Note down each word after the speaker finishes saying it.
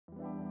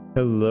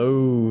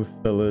Hello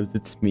fellas,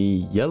 it's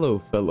me, Yellow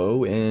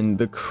Fellow, and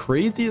the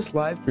craziest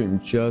live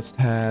stream just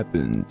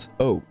happened.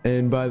 Oh,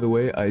 and by the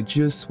way, I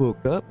just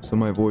woke up, so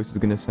my voice is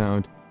gonna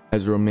sound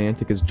as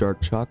romantic as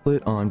dark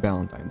chocolate on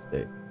Valentine's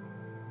Day.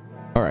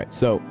 Alright,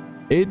 so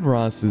Adin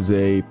Ross is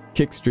a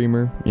kick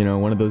streamer, you know,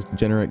 one of those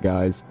degenerate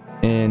guys,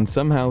 and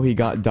somehow he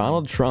got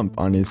Donald Trump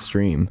on his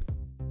stream.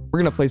 We're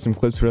gonna play some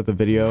clips throughout the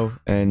video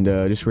and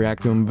just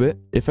react to him a bit.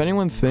 If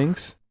anyone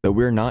thinks that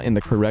we're not in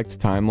the correct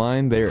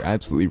timeline, they are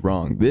absolutely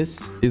wrong.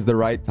 This is the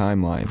right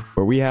timeline,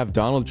 where we have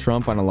Donald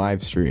Trump on a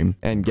live stream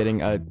and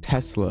getting a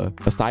Tesla,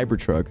 a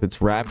Cybertruck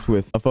that's wrapped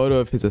with a photo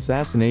of his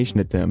assassination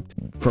attempt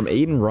from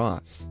Adin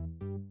Ross.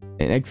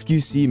 And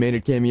XQC made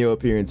a cameo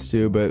appearance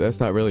too, but that's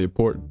not really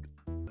important.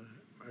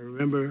 I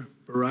remember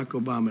Barack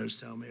Obama was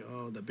telling me,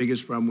 oh, the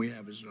biggest problem we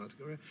have is North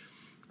Korea.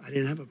 I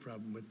didn't have a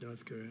problem with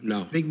North Korea.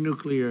 No. Big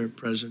nuclear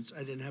presence, I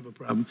didn't have a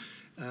problem.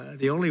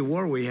 The only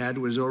war we had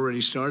was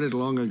already started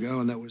long ago,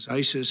 and that was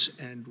ISIS,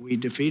 and I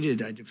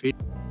defeated.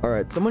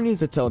 Alright, someone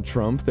needs to tell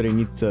Trump that he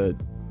needs to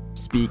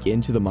speak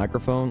into the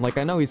microphone. Like,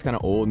 I know he's kind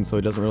of old, and so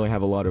he doesn't really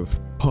have a lot of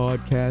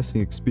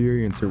podcasting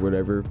experience or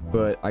whatever,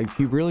 but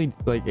he really,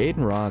 like,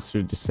 Adin Ross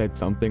should have just said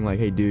something like,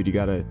 hey dude, you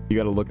gotta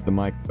look at the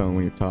microphone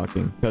when you're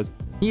talking, because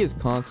he is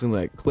constantly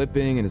like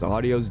clipping and his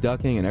audio's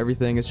ducking and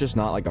everything. It's just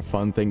not like a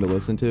fun thing to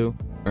listen to.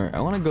 Alright, I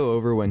want to go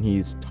over when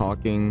he's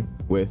talking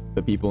with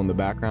the people in the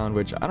background,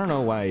 which I don't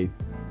know why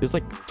there's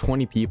like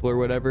 20 people or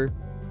whatever.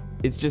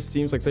 It just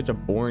seems like such a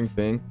boring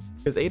thing,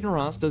 because Adin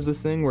Ross does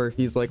this thing where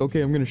he's like,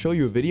 okay, I'm gonna show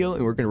you a video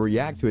and we're gonna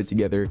react to it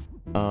together.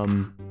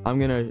 I'm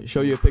gonna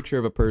show you a picture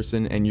of a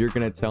person and you're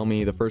gonna tell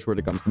me the first word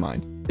that comes to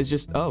mind. It's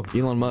just, oh,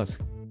 Elon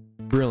Musk,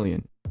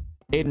 brilliant.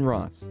 Adin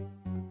Ross,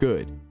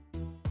 good.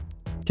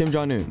 Kim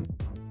Jong-un,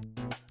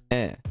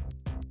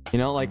 you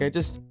know, like, it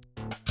just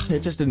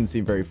didn't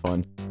seem very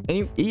fun.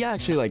 And he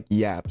actually like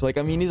yapped. Like,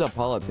 I mean, he's a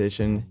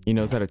politician, he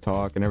knows how to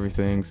talk and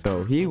everything,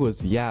 so he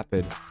was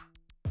yapping.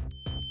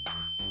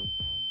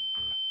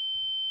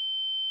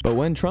 But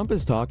when Trump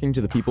is talking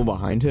to the people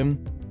behind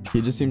him,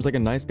 he just seems like a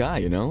nice guy,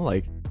 you know?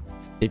 Like,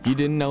 if you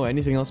didn't know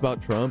anything else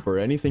about Trump or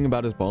anything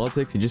about his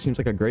politics, he just seems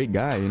like a great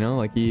guy, you know?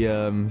 Like, he's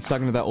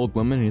talking to that old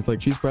woman and he's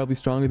like, she's probably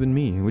stronger than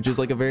me, which is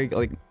like a very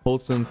like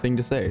wholesome thing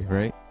to say,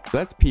 right? So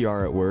that's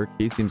PR at work.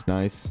 He seems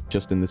nice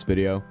just in this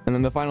video. And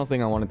then the final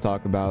thing I want to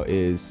talk about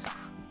is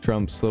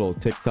Trump's little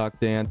TikTok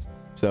dance.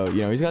 So,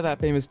 you know, he's got that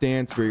famous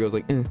dance where he goes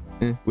like,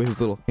 with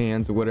his little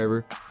hands or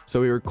whatever.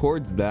 So he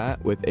records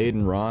that with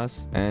Adin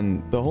Ross,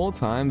 and the whole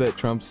time that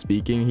Trump's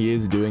speaking, he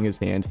is doing his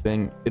hand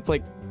thing. It's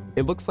like,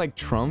 it looks like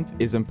Trump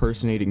is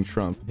impersonating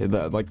Trump.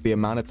 Like, the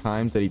amount of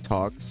times that he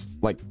talks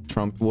like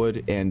Trump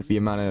would and the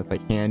amount of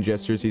like hand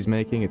gestures he's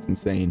making, it's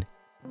insane.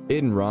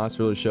 Adin Ross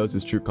really shows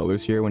his true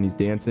colors here when he's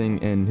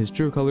dancing, and his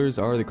true colors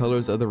are the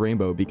colors of the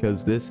rainbow,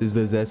 because this is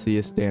the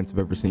zestiest dance I've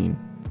ever seen.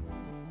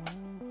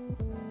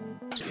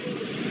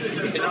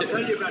 I'll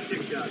tell you about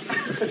TikTok.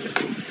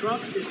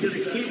 Trump is going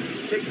to keep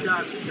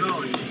TikTok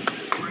going,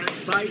 whereas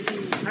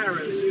Biden and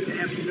Harris, they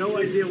have no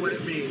idea what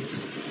it means.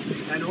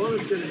 And all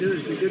it's going to do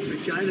is be good for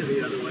China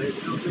the other way.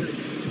 It's no good.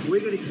 We're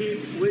going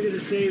to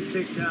save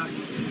TikTok.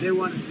 They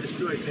want to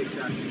destroy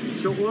TikTok.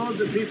 So all of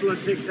the people on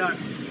TikTok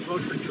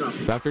vote for Trump.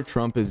 After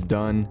Trump is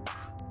done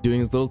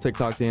doing his little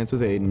TikTok dance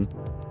with Adin,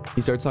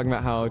 he starts talking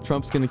about how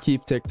Trump's going to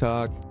keep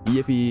TikTok.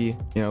 Yippee,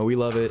 you know, we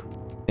love it.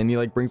 And he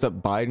like brings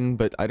up Biden,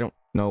 but I don't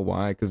know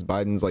why, because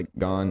Biden's like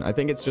gone. I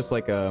think it's just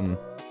like he's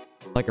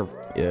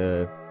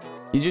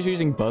just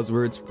using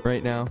buzzwords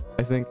right now.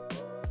 I think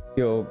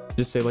he'll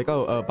just say like,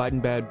 oh,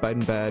 Biden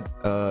bad,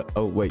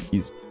 oh wait,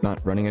 he's not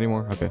running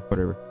anymore. Okay,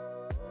 whatever.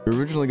 We were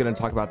originally going to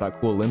talk about that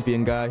cool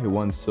Olympian guy who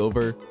won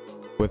silver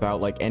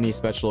without like any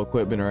special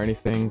equipment or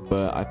anything,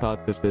 but I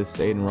thought that this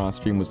Adin Ross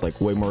stream was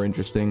like way more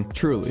interesting.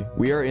 Truly,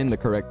 we are in the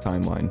correct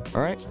timeline.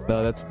 All right,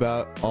 that's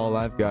about all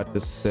I've got to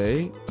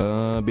say.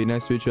 Be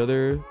nice to each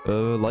other,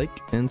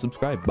 like and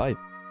subscribe. Bye.